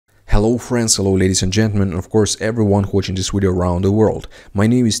Hello friends, hello ladies and gentlemen, and of course everyone watching this video around the world. My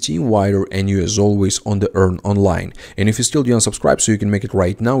name is Team Wider and you as always on the Earn Online. And if you still don't subscribe, so you can make it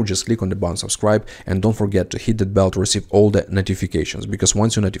right now, just click on the button subscribe and don't forget to hit that bell to receive all the notifications, because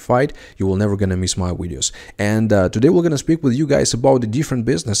once you're notified, you will never gonna miss my videos. And today we're gonna speak with you guys about the different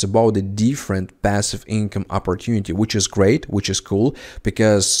business, about the different passive income opportunity, which is great, which is cool,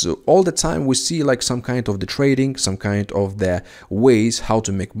 because all the time we see like some kind of the trading, some kind of the ways how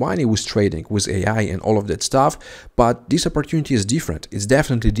to make money with trading, with AI and all of that stuff. But this opportunity is different. It's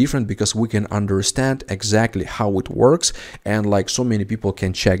definitely different because we can understand exactly how it works, and like so many people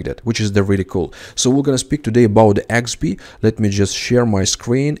can check that, which is really cool. So we're gonna speak today about the Exby. Let me just share my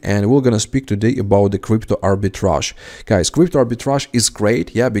screen and we're gonna speak today about the crypto arbitrage. Guys, crypto arbitrage is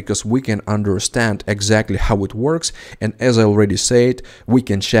great, yeah, because we can understand exactly how it works, and as I already said, we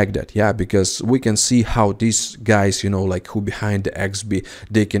can check that, yeah, because we can see how these guys, you know, like who behind the Exby,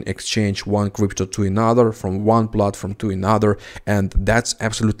 they can exchange one crypto to another, from one platform to another, and that's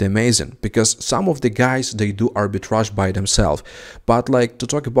absolutely amazing because some of the guys, they do arbitrage by themselves. But like, to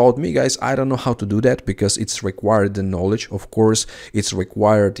talk about me, guys, I don't know how to do that because it's required the knowledge, of course, it's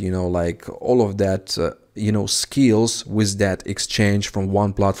required, you know, like all of that you know, skills with that exchange from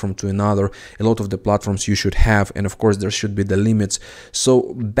one platform to another. A lot of the platforms you should have, and of course there should be the limits.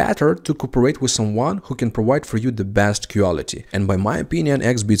 So better to cooperate with someone who can provide for you the best quality. And by my opinion,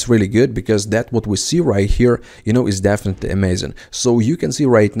 Exby is really good because that what we see right here, you know, is definitely amazing. So you can see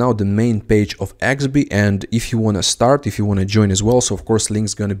right now the main page of Exby, and if you want to start, if you want to join as well, so of course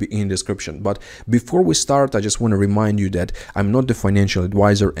link's gonna be in the description. But before we start, I just want to remind you that I'm not the financial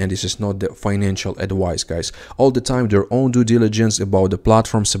advisor and this is not the financial advice, guys. All the time their own due diligence about the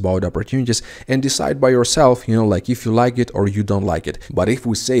platforms, about the opportunities, and decide by yourself, you know, like if you like it or you don't like it. But if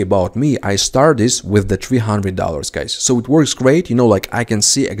we say about me, I start this with the $300, guys, so it works great, you know, like I can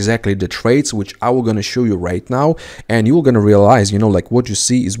see exactly the trades which I will gonna show you right now, and you're gonna realize, you know, like what you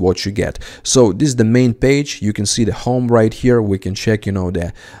see is what you get. So this is the main page. You can see the home right here. We can check, you know,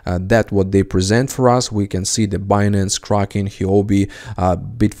 the that what they present for us. We can see the Binance, Kraken, Huobi,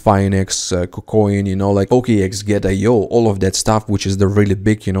 Bitfinex, KuCoin, you know, like OKX, Get.io, all of that stuff, which is the really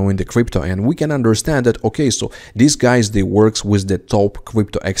big, you know, in the crypto. And we can understand that, okay, so these guys, they works with the top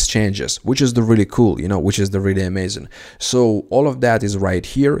crypto exchanges, which is the really cool, you know, which is the really amazing. So all of that is right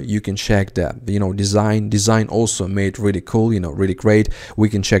here. You can check that, you know, design also made really cool, you know, really great. We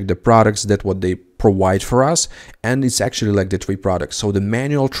can check the products, that what they provide for us, and it's actually like the three products. So the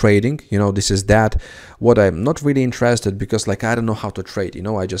manual trading, you know, this is that what I'm not really interested, because like I don't know how to trade, you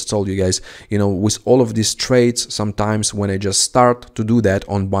know. I just told you guys, you know, with all of these trades, sometimes when I just start to do that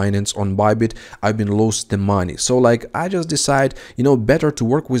on Binance, on Bybit, I've been lost the money. So like I just decide, you know, better to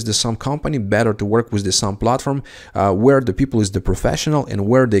work with the some company, better to work with the some platform where the people is the professional and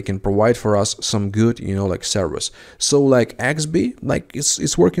where they can provide for us some good, you know, like service. So like Exby, like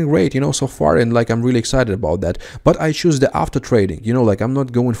it's working great, you know, so far, and like I'm really excited about that. But I choose the after trading, you know, like I'm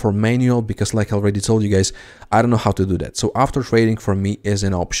not going for manual because like I already told you guys, I don't know how to do that. So after trading for me is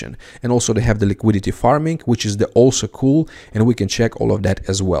an option. And also they have the liquidity farming, which is the also cool, and we can check all of that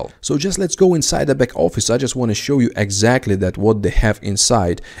as well. So just let's go inside the back office. I just want to show you exactly that what they have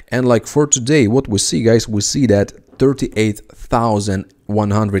inside. And like for today, what we see, guys, we see that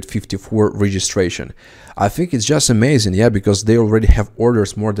 38,154 registration. I think it's just amazing, yeah, because they already have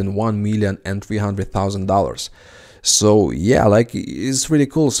orders more than $1,300,000. So yeah, like it's really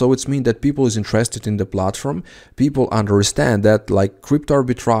cool. So it's mean that people is interested in the platform. People understand that like crypto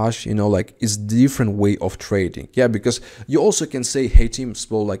arbitrage, you know, like is different way of trading. Yeah, because you also can say, hey team,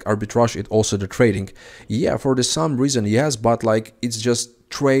 so like arbitrage it also the trading. Yeah, for the some reason, yes, but like it's just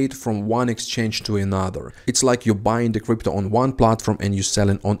trade from one exchange to another. It's like you're buying the crypto on one platform and you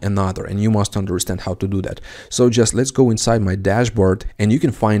selling on another, and you must understand how to do that. So just let's go inside my dashboard and you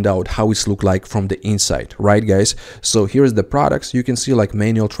can find out how it's look like from the inside, right guys? So here's the products. You can see like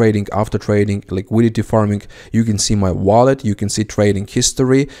manual trading, after trading, liquidity farming. You can see my wallet, you can see trading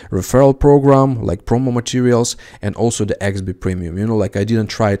history, referral program, like promo materials, and also the Exby premium. You know, like I didn't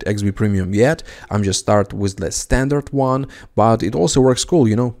try it Exby premium yet. I'm just start with the standard one, but it also works cool.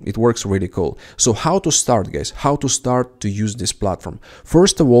 You know, it works really cool. So how to start, guys? How to start to use this platform?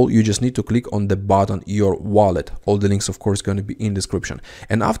 First of all, you just need to click on the button your wallet. All the links of course going to be in description,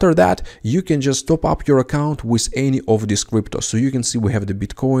 and after that you can just top up your account with any of these cryptos. So you can see we have the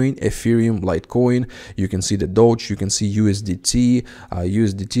Bitcoin, Ethereum, Litecoin, you can see the Doge, you can see USDT,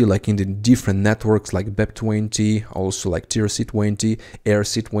 like in the different networks like BEP20, also like TRC20,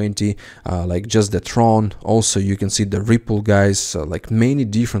 ERC20, like just the Tron. Also you can see the Ripple, guys, like many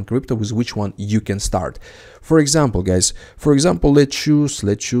different crypto with which one you can start. For example, guys, let's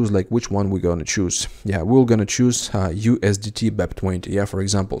choose like which one we're gonna choose. Yeah, we're gonna choose USDT BEP20. Yeah, for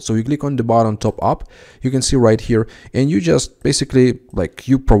example. So you click on the button top up, you can see right here, and you just basically like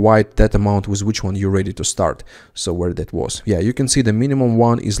you provide that amount with which one you're ready to start. So where that was, yeah, you can see the minimum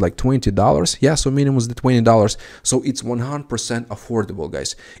one is like $20. Yeah, so minimum is the $20. So it's 100% affordable,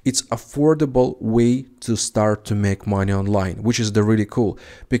 guys. It's affordable way to start to make money online, which is the really cool,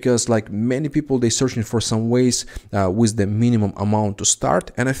 because like many people, they searching for some ways with the minimum amount to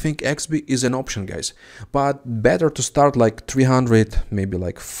start, and I think Exby is an option, guys. But better to start like 300, maybe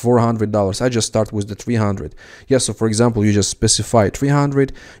like $400. I just start with the 300. Yeah, so for example, you just specify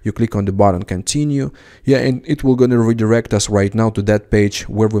 300, you click on the button continue, yeah, and it will gonna redirect us right now to that page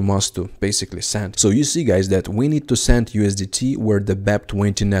where we must to basically send. So you see, guys, that we need to send USDT where the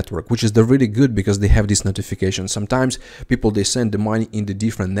BEP20 network, which is the really good because they have this notification. Sometimes people, they send the money in the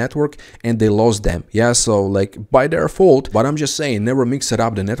different network and they lost them. Yeah, so like by their fault, but I'm just saying, never mix it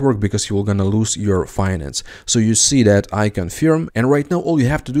up the network because you're gonna lose your finance. So you see that I confirm, and right now all you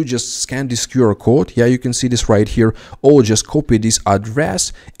have to do, just scan this QR code. Yeah, you can see this right here, or just copy this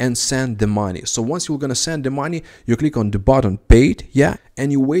address and send the money. So once you're gonna send the money, you click on the button paid, yeah,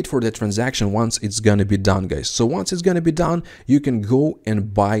 and you wait for the transaction once it's gonna be done, guys. So once it's gonna be done, you can go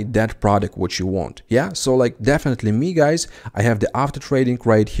and buy that product what you want. Yeah, so like definitely me, guys, I have the after trading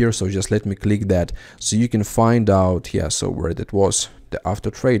right here, so just let me click that so you can find out, yeah, so where that was, the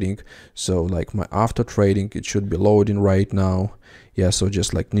after trading. So like my after trading, it should be loading right now. Yeah, so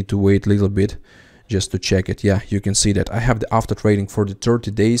just like need to wait a little bit just to check it. Yeah, you can see that I have the after trading for the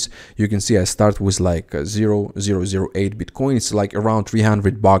 30 days. You can see I start with like 0.008 Bitcoin. It's like around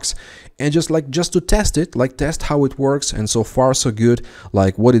 $300, and just to test it, like test how it works. And so far so good,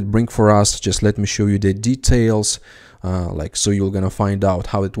 like what it brings for us. Just let me show you the details. Like, so you're gonna find out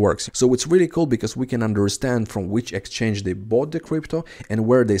how it works. So it's really cool because we can understand from which exchange they bought the crypto and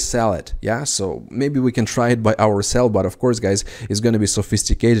where they sell it. Yeah, so maybe we can try it by ourselves, but of course, guys, it's gonna be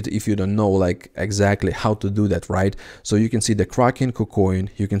sophisticated if you don't know like exactly how to do that, right? So you can see the Kraken, KuCoin,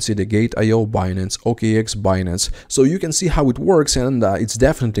 you can see the Gate.io, Binance, OKX, Binance. So you can see how it works, and it's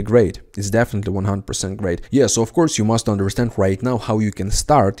definitely great. It's definitely 100% great. Yeah, so of course you must understand right now how you can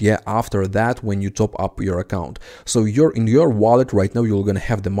start, yeah, after that when you top up your account. So you're in your wallet right now, you're gonna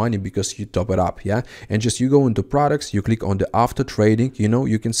have the money because you top it up, yeah, and just you go into products, you click on the after trading, you know,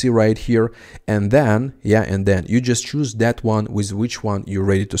 you can see right here, and then yeah, and then you just choose that one with which one you're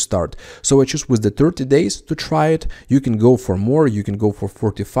ready to start. So I choose with the 30 days to try it. You can go for more, you can go for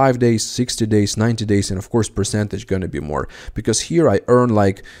 45 days, 60 days, 90 days, and of course percentage gonna be more, because here I earn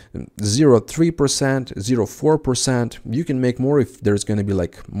like 0.3%, 0.4%. You can make more if there's gonna be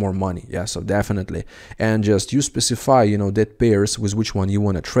like more money. Yeah, so definitely. And just you specify, you know, that pairs with which one you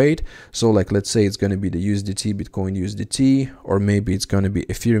want to trade. So like let's say it's going to be the USDT Bitcoin USDT, or maybe it's going to be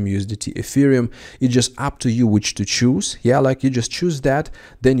Ethereum USDT Ethereum. It's just up to you which to choose. Yeah, like you just choose that,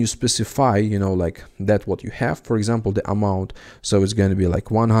 then you specify, you know, like that what you have, for example, the amount. So it's going to be like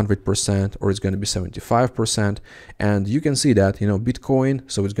 100%, or it's going to be 75%, and you can see that, you know, Bitcoin,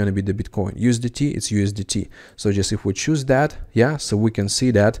 so it's going to be the Bitcoin. USDT, it's USDT. So just if we choose that, yeah, so we can see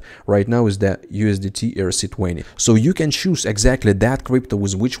that right now is the USDT ERC20. So you can choose exactly that crypto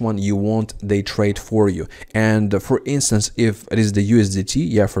with which one you want they trade for you. And for instance, if it is the USDT,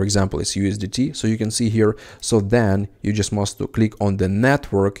 yeah, for example, it's USDT, so you can see here, so then you just must click on the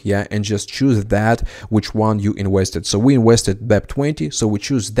network, yeah, and just choose that which one you invested. So we invested BEP20, so we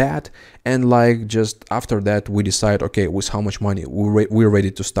choose that, and like just after that we decide, okay, with how much money we're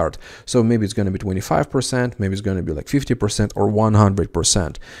ready to start. So maybe it's going to be 25%, maybe it's going to be like 50% or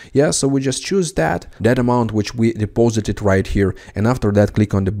 100%. Yeah, so we just choose that amount which we deposited right here, and after that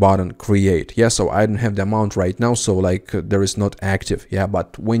click on the button create. Yeah, so I don't have the amount right now, so like there is not active. Yeah,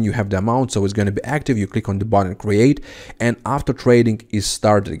 but when you have the amount, so it's going to be active, you click on the button create, and after trading is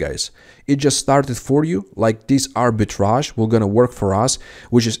started, guys. It just started for you. Like this arbitrage will gonna work for us,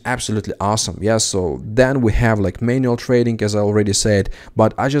 which is absolutely awesome. Yeah, so then we have like manual trading, as I already said,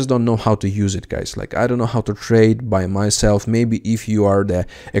 but I just don't know how to use it, guys. Like I don't know how to trade by myself. Maybe if you are the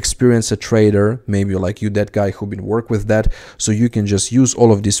experienced trader, maybe like you, that guy who been work with that, so you can just use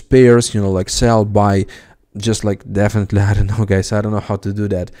all of these pairs, you know, like sell, buy, just like definitely I don't know, guys, I don't know how to do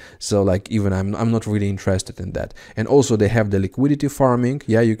that. So like even I'm not really interested in that. And also they have the liquidity farming.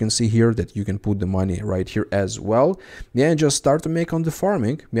 Yeah, you can see here that you can put the money right here as well. Yeah, and just start to make on the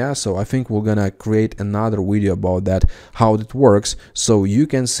farming. Yeah, so I think we're gonna create another video about that, how it works. So you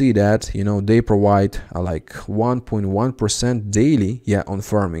can see that, you know, they provide like 1.1% daily, yeah, on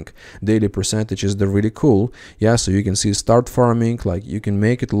farming. Daily percentage is the really cool. Yeah, so you can see start farming, like you can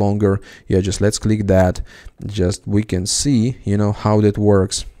make it longer. Yeah, just let's click that. just we can see, you know, how that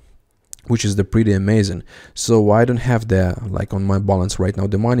works, which is the pretty amazing. So I don't have the, like, on my balance right now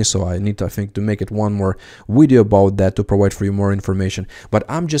the money, so I need to, I think, to make it one more video about that to provide for you more information. But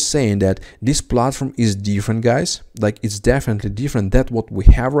I'm just saying that this platform is different, guys. Like, it's definitely different. That what we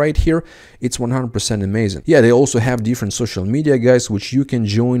have right here, it's 100% amazing. Yeah, they also have different social media, guys, which you can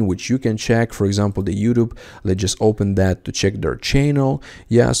join, which you can check. For example, the YouTube, let's just open that to check their channel.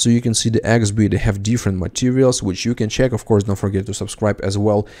 Yeah, so you can see the Exby, they have different materials which you can check. Of course, don't forget to subscribe as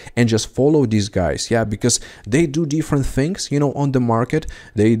well, and just follow these guys, yeah, because they do different things, you know, on the market.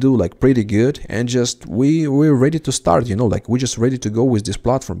 They do like pretty good, and just we're ready to start, you know, like we're just ready to go with this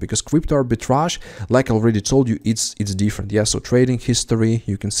platform, because crypto arbitrage, like I already told you, it's different. Yeah, so trading history,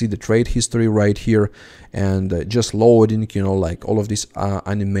 you can see the trade history right here, and just loading, you know, like all of these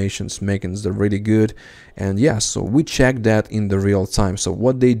animations making they're really good. And yeah, so we check that in the real time, so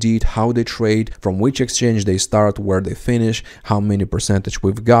what they did, how they trade, from which exchange they start, where they finish, how many percentage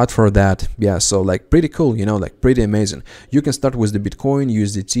we've got for that. Yeah, so like pretty cool, you know, like pretty amazing. You can start with the Bitcoin,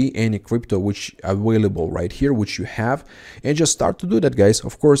 USDT, any crypto which available right here, which you have, and just start to do that, guys.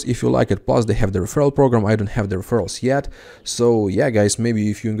 Of course, if you like it. Plus they have the referral program. I don't have the referrals yet, so yeah, guys,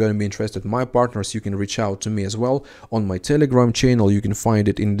 maybe if you're going to be interested in my partners, you can reach out to me as well on my Telegram channel. You can find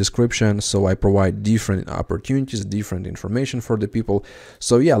it in the description. So I provide different opportunities, different information for the people.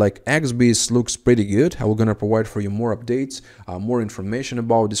 So yeah, like Exby looks pretty good. I'm gonna provide for you more updates, more information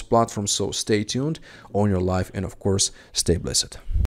about this platform, so stay tuned on your life, and of course, stay blessed.